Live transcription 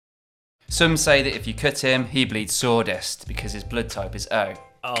Some say that if you cut him, he bleeds sawdust because his blood type is O.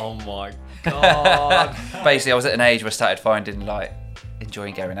 Oh my God. Basically, I was at an age where I started finding,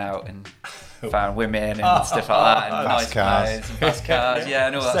 enjoying going out and found women and stuff like that. And Fast cars. clothes and fast cars, yeah,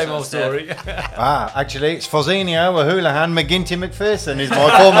 and all that Same sort old of stuff. story. Actually, it's Fozzinho, O'Houlihan, McGinty, McPherson is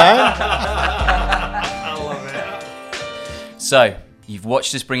my full name. I love it. So, you've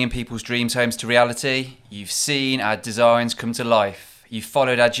watched us bringing people's dreams homes to reality. You've seen our designs come to life. You've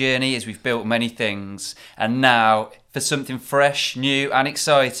followed our journey as we've built many things. And now, for something fresh, new and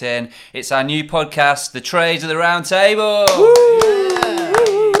exciting, it's our new podcast, The Trades of the Round Table.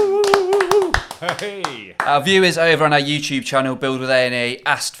 Hey. Our viewers over on our YouTube channel, Build with A&E,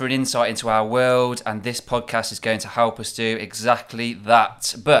 asked for an insight into our world, and this podcast is going to help us do exactly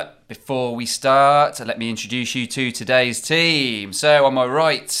that. But before we start, let me introduce you to today's team. So on my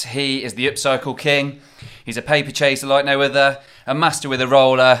right, he is the Upcycle King. He's a paper chaser like no other, a master with a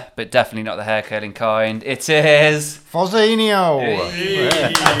roller, but definitely not the hair curling kind. It is Fozzinho.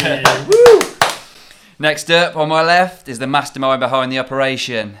 Next up on my left is the mastermind behind the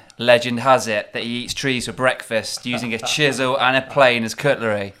operation. Legend has it that he eats trees for breakfast using a chisel and a plane as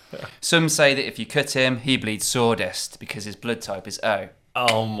cutlery. Some say that if you cut him, he bleeds sawdust because his blood type is O.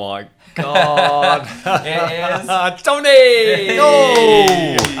 Oh my God. It is Tony!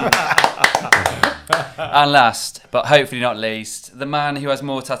 And last, but hopefully not least, the man who has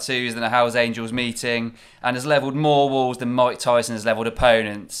more tattoos than a Hells Angels meeting and has levelled more walls than Mike Tyson has levelled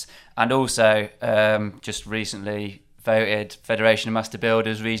opponents, and also just recently voted Federation of Master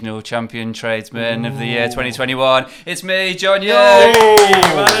Builders Regional Champion Tradesman of the year 2021. It's me, John Young.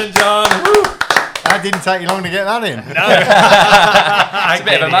 Man and John. That didn't take you long to get that in. It's a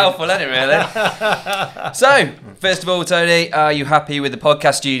bit of a mouthful, isn't it, really? So, first of all, Tony, are you happy with the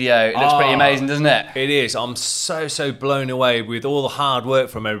podcast studio? It looks pretty amazing, doesn't it? It is. I'm so blown away with all the hard work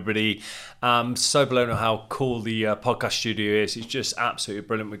from everybody. I'm so blown away how cool the podcast studio is. It's just absolutely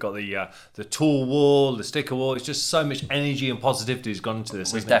brilliant. We've got the tool wall, the sticker wall. It's just so much energy and positivity has gone into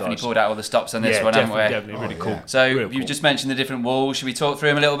this. We've definitely pulled out all the stops on this one, haven't we? Definitely really cool. So Real you've cool. just mentioned the different walls. Should we talk through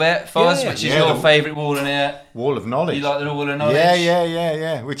them a little bit? Foz, which is your favourite wall in here? Wall of knowledge. You like the wall of knowledge?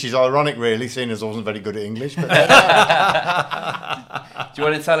 Yeah. Which is ironic, really, seeing as I wasn't very good at English. But Do you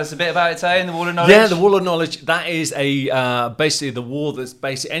want to tell us a bit about it, Tony, the wall of knowledge? Yeah, the wall of knowledge. That is basically the wall that's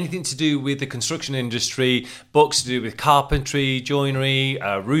basically anything to do with the construction industry, books to do with carpentry, joinery,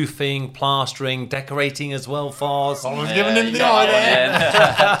 roofing, plastering, decorating as well, Foz. I was giving him the eye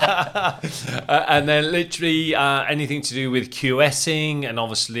there. And then literally anything to do with QSing, and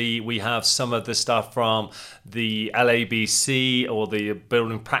obviously we have some of the stuff from the LABC or the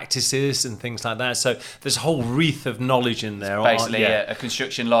building practices and things like that. So there's a whole wreath of knowledge in there. Basically a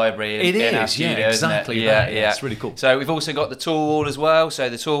construction library in our studio, exactly. Isn't it? Yeah, it's really cool. So we've also got the tool wall as well. So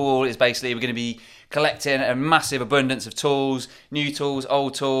the tool wall is basically we're going to be collecting a massive abundance of tools, new tools,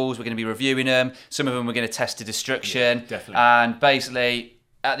 old tools. We're going to be reviewing them. Some of them we're going to test to destruction. Yeah, definitely. And basically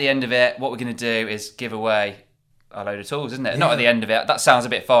at the end of it, what we're going to do is give away a load of tools, isn't it? Yeah. Not at the end of it. That sounds a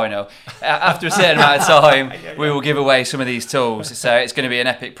bit final. After a certain amount of time, we will give away some of these tools. So it's going to be an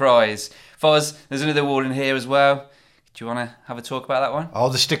epic prize. Foz, there's another wall in here as well. Do you want to have a talk about that one? Oh,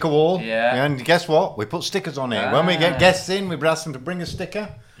 the sticker wall. Yeah. And guess what? We put stickers on here. When we get guests in, we ask them to bring a sticker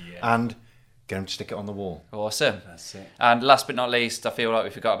and get them to stick it on the wall. Awesome. That's it. And last but not least, I feel like we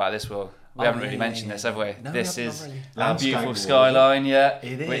forgot about this wall. We haven't really mentioned this, have we? No, this not is really. our Landscape beautiful wall, skyline,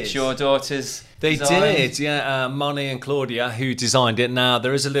 It which is. your daughters They designed. did, yeah. Moni and Claudia, who designed it. Now,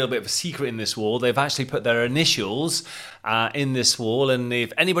 there is a little bit of a secret in this wall. They've actually put their initials in this wall, and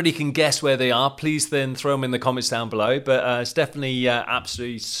if anybody can guess where they are, please then throw them in the comments down below. But it's definitely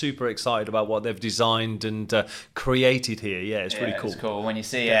absolutely super excited about what they've designed and created here. Yeah, it's really cool. It's cool. When you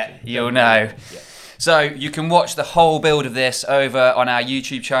see it, you'll know. Yeah. So you can watch the whole build of this over on our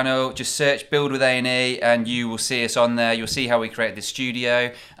YouTube channel. Just search Build with A&E and you will see us on there. You'll see how we created the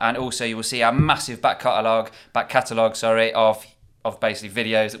studio, and also you will see our massive back catalogue of basically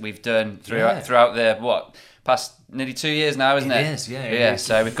videos that we've done throughout the past nearly 2 years now, isn't it? It is, yeah. Yeah,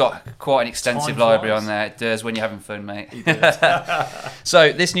 so we've got quite an extensive Time library flies. on there. It does when you're having fun, mate.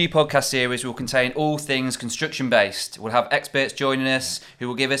 So this new podcast series will contain all things construction based. We'll have experts joining us who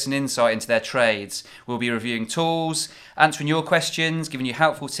will give us an insight into their trades. We'll be reviewing tools, answering your questions, giving you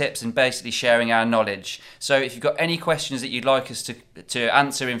helpful tips, and basically sharing our knowledge. So if you've got any questions that you'd like us to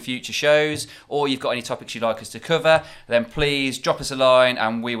answer in future shows, or you've got any topics you'd like us to cover, then please drop us a line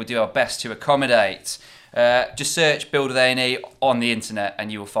and we will do our best to accommodate. Just search Build with A&E on the internet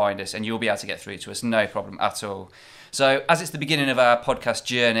and you will find us, and you'll be able to get through to us, no problem at all. So, as it's the beginning of our podcast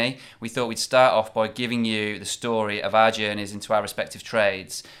journey, we thought we'd start off by giving you the story of our journeys into our respective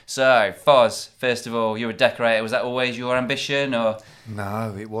trades. So, Foz, first of all, you're a decorator. Was that always your ambition, or?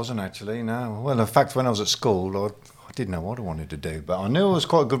 No, it wasn't actually, no. Well, in fact, when I was at school, I didn't know what I wanted to do, but I knew I was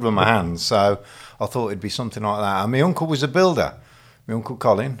quite good with my hands, so I thought it'd be something like that. And my uncle was a builder. My Uncle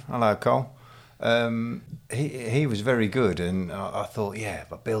Colin, hello, Cole. He was very good, and I thought, yeah,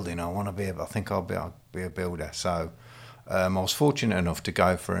 but building, I think I'll be a builder. So I was fortunate enough to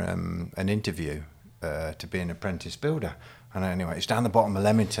go for an interview to be an apprentice builder. And anyway, it's down the bottom of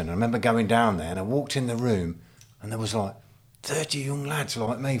Leamington. I remember going down there, and I walked in the room, and there was like 30 young lads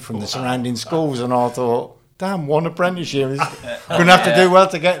like me from the surrounding schools, and I thought, damn, one apprenticeship is going to have to do well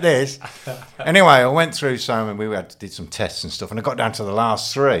to get this. Anyway, I went through some, and we did some tests and stuff, and I got down to the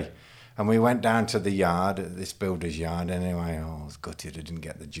last three. And we went down to the yard, this builder's yard. Anyway, I was gutted I didn't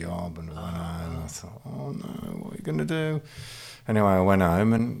get the job. And I went home, and I thought, oh no, what are you going to do? Anyway, I went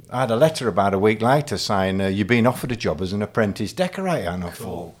home, and I had a letter about a week later saying, you've been offered a job as an apprentice decorator. And I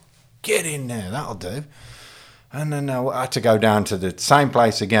thought, get in there, that'll do. And then I had to go down to the same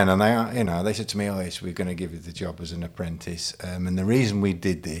place again, and they said to me, "Oh, yes, we're going to give you the job as an apprentice." And the reason we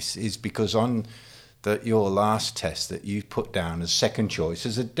did this is because on your last test that you put down as second choice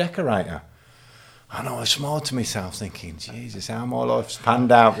as a decorator. And I smiled to myself, thinking, "Jesus, how my life's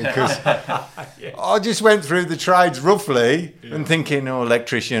panned out!" Because I just went through the trades roughly, and thinking, "Oh,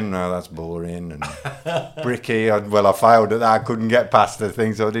 electrician, no, that's boring." And bricky, I failed at that. I couldn't get past the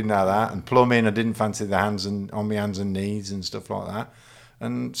things, so I didn't know that. And plumbing, I didn't fancy the hands and on my hands and knees and stuff like that.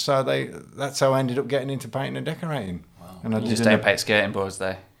 And so that's how I ended up getting into painting and decorating. Wow. And you just don't paint skirting boards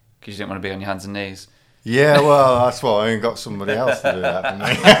though, because you didn't want to be on your hands and knees. Yeah, well, that's why I ain't got somebody else to do that for me.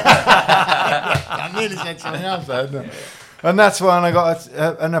 I nearly said something else, though. And that's when I got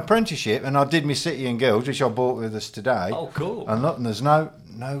an apprenticeship, and I did my City and Guilds, which I bought with us today. Oh, cool. And look, there's no,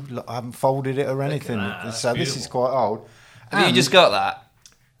 I haven't folded it or anything. So this is quite old. Have you just got that?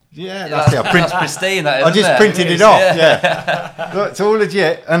 Yeah, that's pristine, that is, I just printed it off, yeah. Look, it's all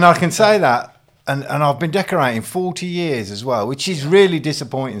legit, and I can say that. And I've been decorating 40 years as well, which is really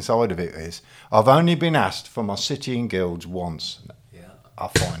disappointing side of it is. I've only been asked for my City and Guilds once. Yeah. I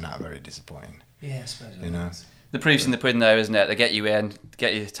find that very disappointing. Yeah, I suppose. You know? The proof's in the pudding though, isn't it? They get you in,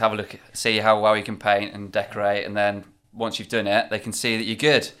 get you to have a look, see how well you can paint and decorate, and then once you've done it, they can see that you're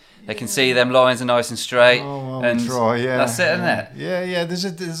good. They can see them lines are nice and straight. Oh, well, and try, yeah. That's it, isn't it? Yeah,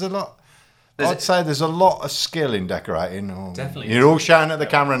 there's a lot. I'd say there's a lot of skill in decorating. Definitely. You're all shouting at the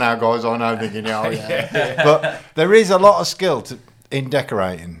camera now, guys. I know, thinking, oh, yeah. But there is a lot of skill in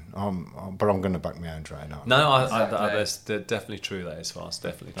decorating. But I'm going to back my own trade up. No, that's definitely true. That is fast.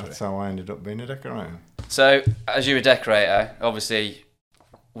 Definitely true. That's how I ended up being a decorator. So, as you're a decorator, obviously,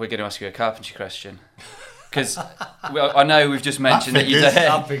 we're going to ask you a carpentry question. Because I know we've just mentioned that you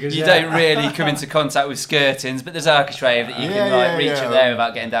don't really come into contact with skirtings, but there's architrave that you can reach up there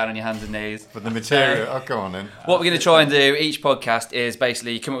without getting down on your hands and knees. But the material, go on then. What we're going to try and do each podcast is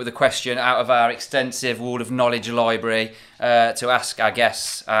basically come up with a question out of our extensive wall of knowledge library to ask our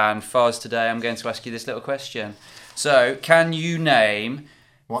guests. And Foz, today I'm going to ask you this little question. So, can you name...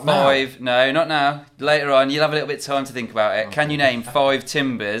 What, five? Now? No, not now. Later on, you'll have a little bit of time to think about it. Okay. Can you name 5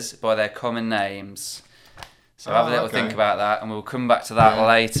 timbers by their common names? So have a little think about that, and we'll come back to that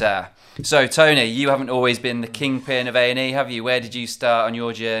later. So, Tony, you haven't always been the kingpin of A&E, have you? Where did you start on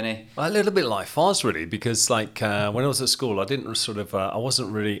your journey? A little bit like Foz, really, because when I was at school, I didn't I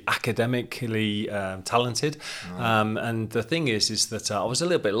wasn't really academically talented. And the thing is that I was a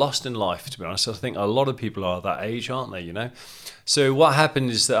little bit lost in life, to be honest. I think a lot of people are that age, aren't they, you know? So what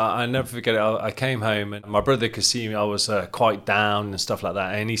happened is that I never forget it. I came home, and my brother could see me. I was quite down and stuff like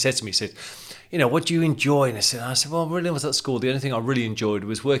that. And he said to me, what do you enjoy? And I said, well, really, I was at school. The only thing I really enjoyed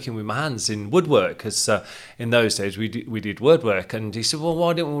was working with my hands in woodwork, because in those days we did woodwork. And he said, well,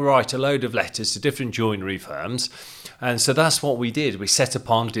 why don't we write a load of letters to different joinery firms? And so that's what we did. We set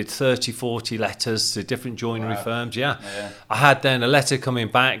upon, did 30, 40 letters to different joinery firms. Yeah. I had then a letter coming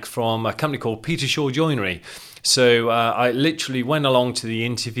back from a company called Peter Shaw Joinery. So I literally went along to the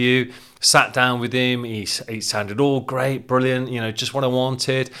interview, sat down with him. He sounded all great, brilliant, just what I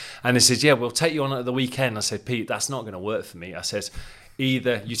wanted. And he said, yeah, we'll take you on at the weekend. I said, Pete, that's not going to work for me. I said,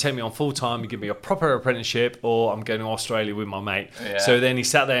 either you take me on full time, you give me a proper apprenticeship, or I'm going to Australia with my mate. Yeah. So then he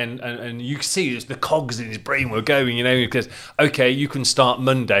sat there and you could see the cogs in his brain were going, because, okay, you can start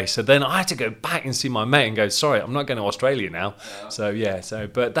Monday. So then I had to go back and see my mate and go, sorry, I'm not going to Australia now.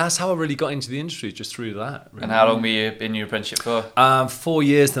 But that's how I really got into the industry, just through that. Really. And how long were you in your apprenticeship for? 4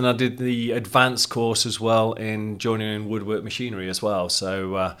 years. Then I did the advanced course as well in joining in woodwork machinery as well.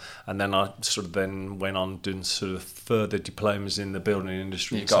 So and then I sort of then went on doing sort of further diplomas in the building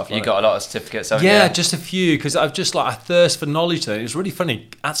industry. You got a lot of certificates, haven't you? Yeah, just a few, because I've just I thirst for knowledge. Then it was really funny.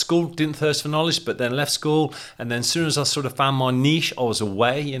 At school, didn't thirst for knowledge, but then left school, and then as soon as I sort of found my niche, I was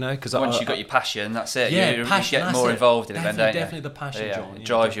away. Because once you got your passion, that's it. Yeah, you passion, get more involved in it, then, don't you? Definitely the passion, John. It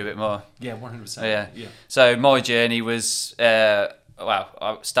drives you a bit more. Yeah, 100%. Yeah. So my journey was, I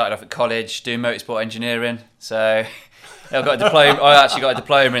started off at college doing motorsport engineering. So I got a diploma. I actually got a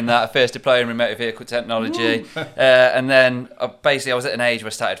diploma in that, a first diploma in motor vehicle technology. And then I was at an age where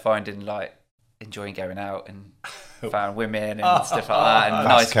I started finding enjoying going out and found women and stuff like that, and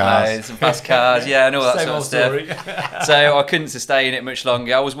nice clothes and fast cars, and all that sort of stuff. So I couldn't sustain it much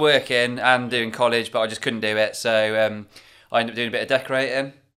longer. I was working and doing college, but I just couldn't do it. So I ended up doing a bit of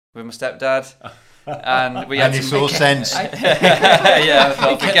decorating with my stepdad. And we had saw sense. Yeah, I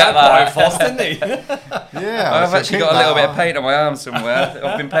thought, forget that. Fast, didn't he? Yeah, I've actually got a little bit of paint on my arm somewhere.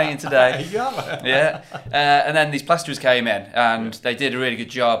 I've been painting today. Yeah. And then these plasterers came in, and they did a really good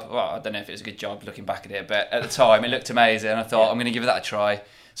job. Well, I don't know if it was a good job looking back at it, but at the time it looked amazing. I thought, I'm going to give that a try.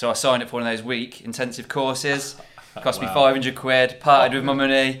 So I signed up for one of those week intensive courses. Cost me £500, parted with my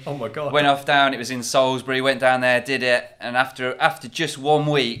money. Oh my God. Went off down, it was in Salisbury, went down there, did it, and after just 1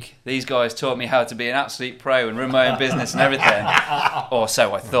 week, these guys taught me how to be an absolute pro and run my own business and everything. Or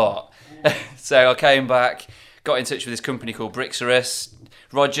so I thought. So I came back, got in touch with this company called Brixorus.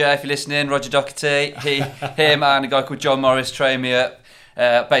 Roger, if you're listening, Roger Doherty, him and a guy called John Morris trained me up.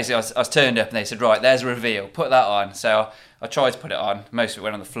 Basically, I was turned up and they said, right, there's a reveal, put that on. So I tried to put it on, most of it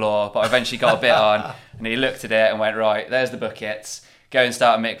went on the floor, but I eventually got a bit on, and he looked at it and went, right, there's the buckets, go and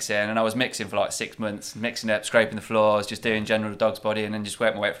start mixing. And I was mixing for 6 months, mixing up, scraping the floors, just doing general dog's body, and then just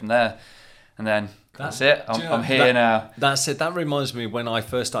worked my way up from there. And then that's it. I'm here now. That's it. That reminds me, when I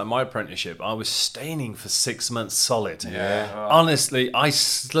first started my apprenticeship, I was staining for 6 months solid. Yeah. Honestly, I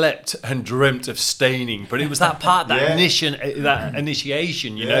slept and dreamt of staining, but it was that part, that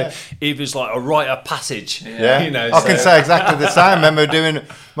initiation, you know. It was like a rite of passage. Yeah. I can say exactly the same. I remember doing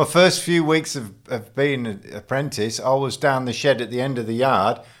my first few weeks of being an apprentice. I was down the shed at the end of the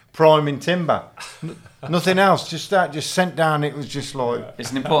yard priming timber. Nothing else, just sent down. It was just like...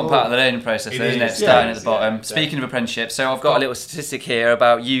 It's an important part of the learning process, isn't it? Starting at the bottom. Yeah. Speaking of apprenticeships, so I've got a little statistic here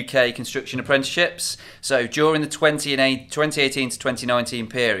about UK construction apprenticeships. So during the 2018 to 2019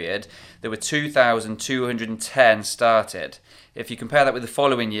 period, there were 2,210 started. If you compare that with the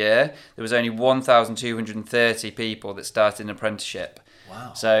following year, there was only 1,230 people that started an apprenticeship.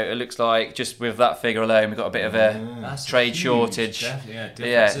 Wow. So it looks like just with that figure alone, we've got a bit of a trade shortage.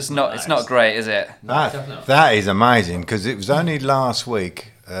 It's not great, is it? That is amazing, because it was only last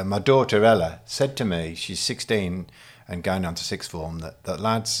week my daughter Ella said to me, she's 16 and going on to sixth form, that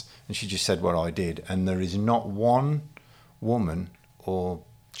lads, and she just said what I did, and there is not one woman or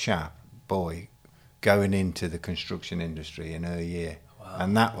boy going into the construction industry in her year. Wow.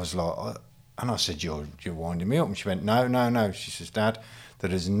 And that was like, and I said, you're winding me up. And she went, no. She says, Dad, there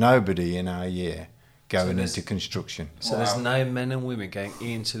is nobody in our year going into construction. So there's no men and women going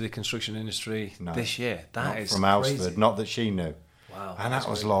into the construction industry this year. That is from crazy. Alsford, not that she knew. Wow. And that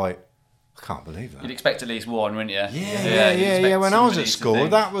was like, I can't believe that. You'd expect at least one, wouldn't you? Yeah. When I was at school,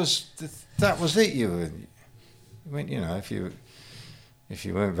 that was it. You if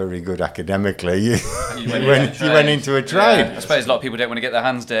you weren't very good academically, you went into a trade. Yeah. I suppose a lot of people don't want to get their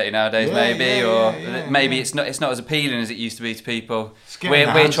hands dirty nowadays, maybe it's not as appealing as it used to be to people.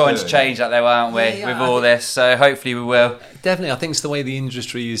 We're trying to change that though, aren't we, with all this? So hopefully we will. Definitely, I think it's the way the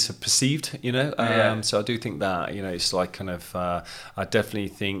industry is perceived, So I do think that, it's like kind of, I definitely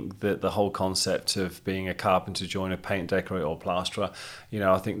think that the whole concept of being a carpenter, joiner, paint, decorator or plasterer,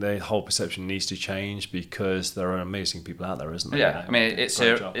 I think the whole perception needs to change, because there are amazing people out there, isn't there? Yeah, I mean, it's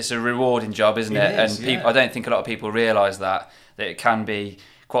a rewarding job, isn't it? And people, I don't think a lot of people realise that it can be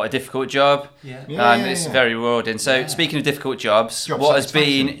quite a difficult job, and it's very rewarding. So speaking of difficult jobs, what has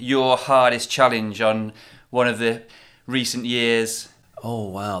been your hardest challenge on one of the recent years? Oh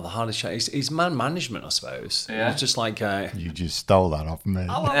wow, the hardest challenge is man management, I suppose. Yeah. It's just like you just stole that off me.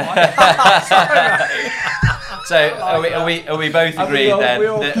 So are we both agreed then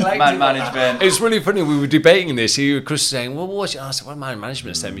that man management? It's really funny. We were debating this. Chris was saying, "Well, what's it?" I said, "Well, man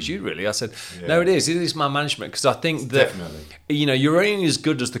management is the same as you, really." I said, "No, it is. It is man management because I think that Definitely. you're only as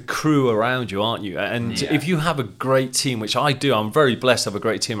good as the crew around you, aren't you? And if you have a great team, which I do, I'm very blessed to have a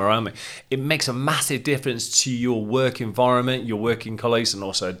great team around me. It makes a massive difference to your work environment, your working colleagues, and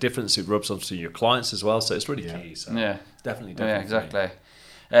also a difference it rubs onto your clients as well. So it's really key. So definitely. Yeah, exactly.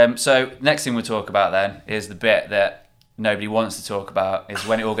 So next thing we'll talk about then is the bit that nobody wants to talk about, is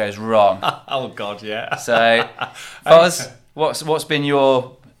when it all goes wrong. Oh God, yeah. So, Foz, what's been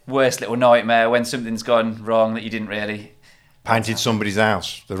your worst little nightmare when something's gone wrong that you didn't really? Painted somebody's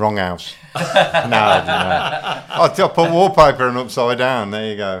house, the wrong house. No, I put wallpaper and upside down.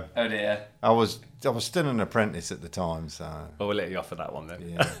 There you go. Oh dear. I was still an apprentice at the time, so Well, we'll let you off for that one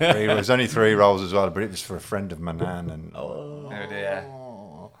then. yeah. It was only 3 rolls as well, but it was for a friend of my nan, and Oh dear.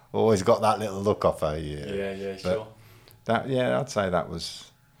 always got that little look off her. Yeah, But sure. I'd say that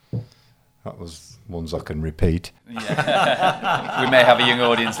was ones I can repeat. Yeah. We may have a young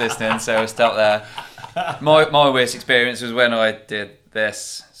audience listening, so we'll stop there. My worst experience was when I did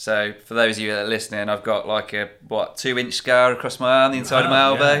this. So for those of you that are listening, I've got like a 2-inch scar across my arm, the inside of my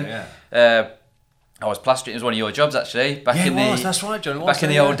elbow. Yeah. I was plastering. It was one of your jobs actually. Back Yeah, in the that's right, John. back in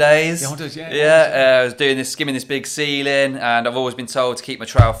the old days. The old days, yeah. I was doing this, skimming this big ceiling, and I've always been told to keep my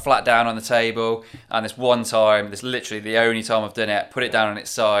trowel flat down on the table. And this one time, this literally the only time I've done it, put it down on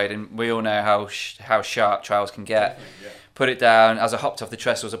its side, and we all know how sharp trowels can get. Put it down. As I hopped off the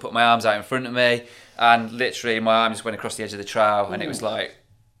trestles, I put my arms out in front of me, and literally my arm just went across the edge of the trowel, and it was like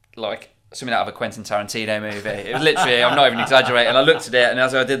something out of a Quentin Tarantino movie. It was literally, I'm not even exaggerating. I looked at it, and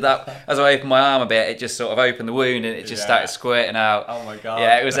as I did that, as I opened my arm a bit, it just sort of opened the wound, and it just started squirting out. Oh my God.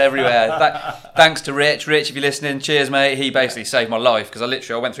 Yeah, it was everywhere. Thanks to Rich. Rich, if you're listening, cheers, mate. He basically saved my life, because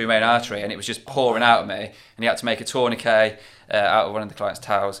I went through main artery, and it was just pouring out of me, and he had to make a tourniquet out of one of the client's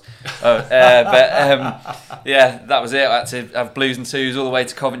towels. Yeah, that was it. I had to have blues and twos all the way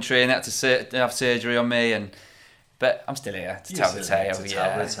to Coventry, and they had to have surgery on me, but I'm still here to tell the tale.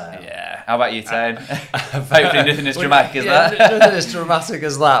 Yeah. How about you, Tone? Hopefully nothing as dramatic as that. Nothing as dramatic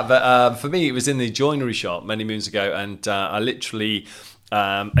as that. But for me, it was in the joinery shop many moons ago, and I literally.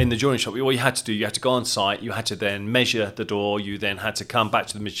 In the joinery shop, what you had to do, you had to go on site, you had to then measure the door, you then had to come back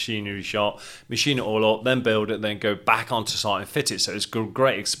to the machinery shop, machine it all up, then build it, then go back onto site and fit it. So it's a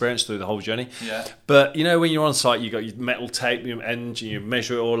great experience through the whole journey. Yeah. But when you're on site, you got your metal tape, your end, you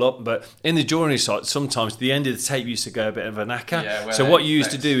measure it all up. But in the joinery site, sometimes the end of the tape used to go a bit of a knacker. Yeah, so what you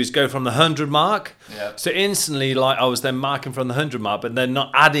used to do is go from the 100 mark. Yeah. So instantly, I was then marking from the 100 mark, but then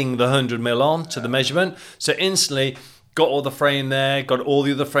not adding the 100 mil on to the measurement. So instantly. Got all the frame there, got all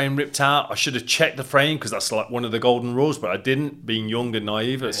the other frame ripped out. I should have checked the frame because that's like one of the golden rules, but I didn't, being young and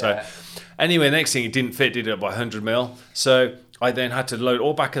naive. Yeah. So anyway, next thing, it didn't fit, did it, by 100 mil. So I then had to load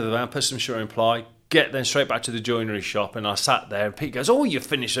all back of the van, put some sugar and ply, get then straight back to the joinery shop, and I sat there, and Pete goes, "Oh, you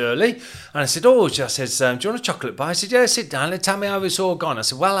finished early?" And I said, "Oh," I said, "Do you want a chocolate bar?" I said, "Yeah, sit down and tell me how it's all gone." I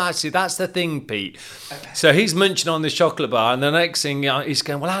said, "Well, actually, that's the thing, Pete." So he's munching on this chocolate bar, and the next thing he's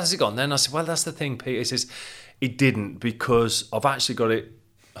going, "Well, how's it gone then?" I said, "Well, that's the thing, Pete." He says, "It didn't, because I've actually got it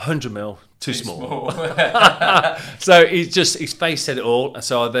 100 mil too small." So his face said it all. And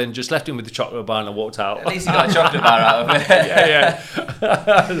so I then just left him with the chocolate bar and I walked out. At least he got a chocolate bar out of it. Yeah.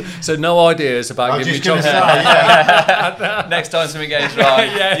 So no ideas about giving me chocolate. Next time something goes wrong,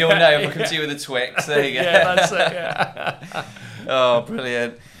 you'll know if I come to you with a Twix. There you go. Yeah, that's it. Yeah. Oh,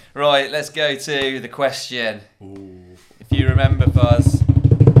 brilliant. Right, let's go to the question. If you remember, Buzz.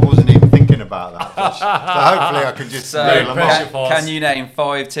 I wasn't even thinking about that. So hopefully I can just reel them off. Can you name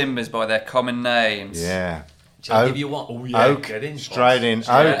 5 timbers by their common names? Yeah. Shall I give you one? Oh, yeah. Oak, Get in, straight in.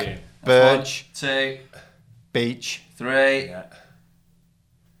 Straight Oak, in. birch, 1, 2, beech. 3. Yeah.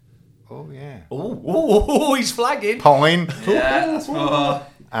 Oh, yeah. Oh, he's flagging. Pine Yeah, that's 4.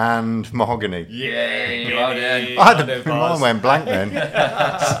 and mahogany. Yay, well done. I had to, mine went blank then.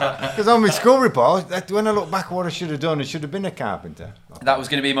 Because on my school report, when I look back at what I should have done, it should have been a carpenter. That was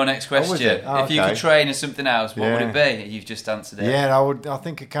going to be my next was question. it? Oh, if you okay. could train as something else, what would Yeah. it be? You've just answered it. Yeah, I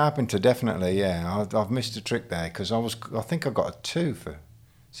think a carpenter, definitely, yeah. I've missed a trick there because I think I got a 2 for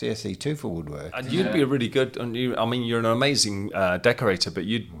CSE 2 for woodwork. And you'd be a really good. You're an amazing decorator, but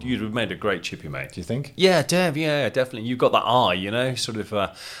you'd have made a great chippy, mate. Do you think? Yeah, Dev. Yeah, definitely. You've got that eye, sort of,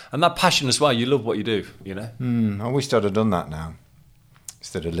 and that passion as well. You love what you do, I wished I'd have done that now. It's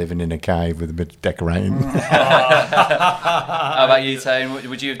instead of living in a cave with a bit of decorating. How about you, Tone?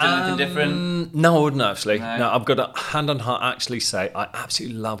 Would you have done anything different? No, I wouldn't actually. No? No, I've got to hand on heart actually say I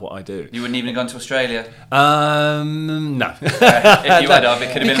absolutely love what I do. You wouldn't even have gone to Australia? No. If you had,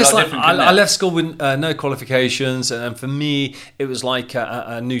 it could have been a lot different. I left school with no qualifications, and for me, it was like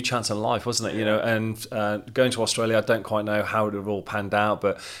a new chance in life, wasn't it? You know, and going to Australia, I don't quite know how it would have all panned out,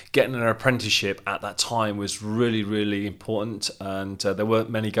 but getting an apprenticeship at that time was really, really important, and there weren't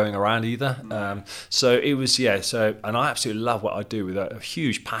many going around either. So it was, and I absolutely love what I do with a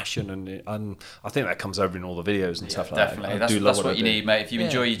huge passion, and I think that comes over in all the videos and stuff like definitely. that. That's what you need, mate. If you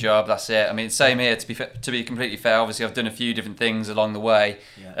enjoy your job, that's it. I mean, same here. To be completely fair, obviously I've done a few different things along the way,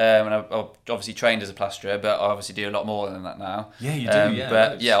 and I've obviously trained as a plasterer, but I obviously do a lot more than that now. Yeah, you do.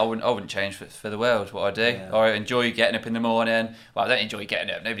 But I wouldn't change for the world what I do. I enjoy getting up in the morning. Well, I don't enjoy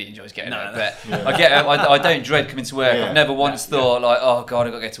getting up. Nobody enjoys getting up, but I get up. I don't dread coming to work. I've never once thought like, oh God,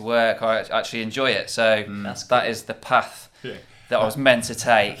 I've got to get to work. I actually enjoy it. So that is the path that I was meant to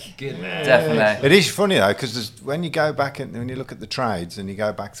take. Definitely. It is funny though, because when you go back and when you look at the trades and you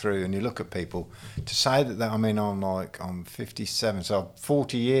go back through and you look at people, to say that I'm 57, so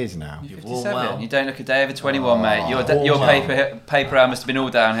 40 years now. 57. You don't look a day over 21, mate. Your paper round must have been all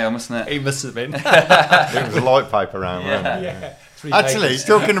downhill, mustn't it? He must have been. It was a light paper round, wasn't it? Actually,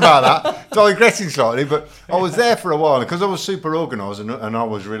 talking about that, digressing slightly, but I was there for a while because I was super organised and I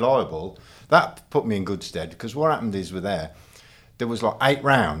was reliable. That put me in good stead, because what happened is there was like 8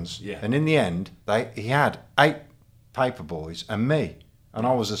 rounds, and in the end, he had 8 paper boys and me, and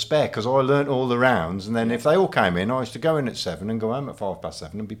I was a spare because I learnt all the rounds, and then if they all came in, I used to go in at 7 and go home at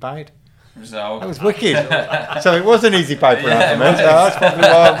 7:05 and be paid. So, that was wicked. So it was an easy paper round for me, so that's probably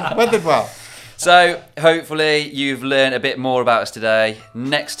why I weathered well. So hopefully you've learned a bit more about us today.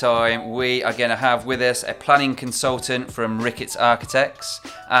 Next time we are going to have with us a planning consultant from Ricketts Architects,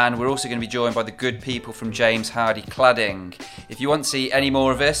 and we're also going to be joined by the good people from James Hardy Cladding. If you want to see any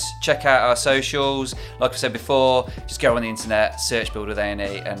more of us, check out our socials. Like I said before, just go on the internet, search Build with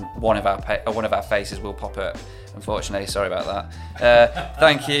A&E, and one of our faces will pop up. Unfortunately, sorry about that.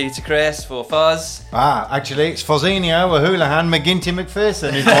 Thank you to Chris for Fuzz. Actually, it's Fozzinho, O'Houlihan, McGinty,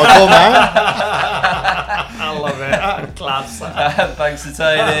 McPherson is my full man. I love it. Class. Thanks to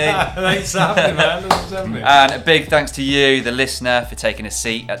Tony. Thanks for having me, man. And a big thanks to you, the listener, for taking a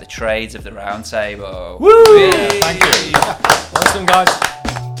seat at the trades of the round table. Woo! Thank you. Awesome, guys.